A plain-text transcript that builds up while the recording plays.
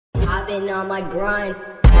been on my grind.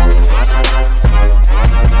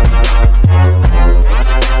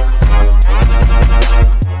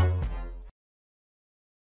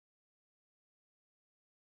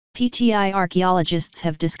 PTI archaeologists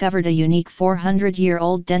have discovered a unique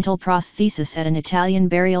 400-year-old dental prosthesis at an Italian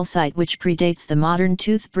burial site which predates the modern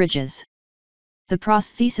tooth bridges. The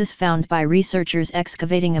prosthesis found by researchers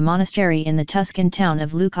excavating a monastery in the Tuscan town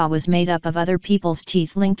of Lucca was made up of other people's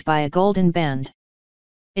teeth linked by a golden band.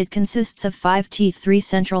 It consists of 5 teeth, 3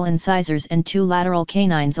 central incisors and 2 lateral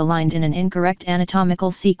canines aligned in an incorrect anatomical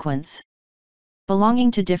sequence.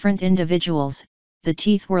 Belonging to different individuals, the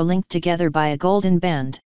teeth were linked together by a golden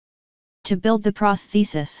band. To build the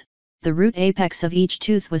prosthesis, the root apex of each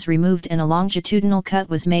tooth was removed and a longitudinal cut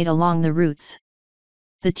was made along the roots.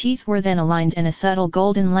 The teeth were then aligned and a subtle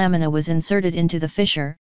golden lamina was inserted into the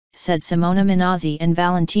fissure, said Simona Minozzi and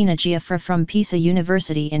Valentina Giaffra from Pisa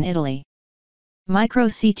University in Italy.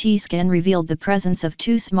 Micro-CT scan revealed the presence of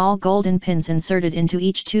 2 small golden pins inserted into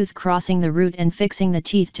each tooth crossing the root and fixing the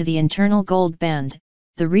teeth to the internal gold band,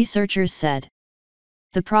 the researchers said.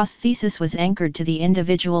 The prosthesis was anchored to the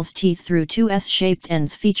individual's teeth through 2 S-shaped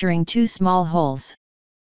ends featuring 2 small holes.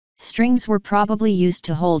 Strings were probably used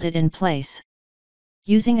to hold it in place.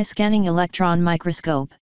 Using a scanning electron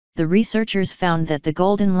microscope, the researchers found that the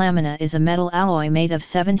golden lamina is a metal alloy made of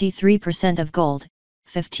 73% of gold,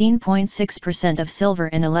 15.6% of silver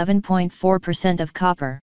and 11.4% of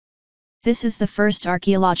copper. This is the first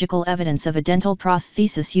archaeological evidence of a dental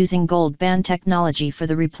prosthesis using gold band technology for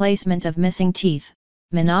the replacement of missing teeth,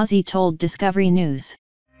 Minozzi told Discovery News.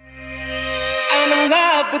 I'm in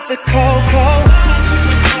love with the cocoa.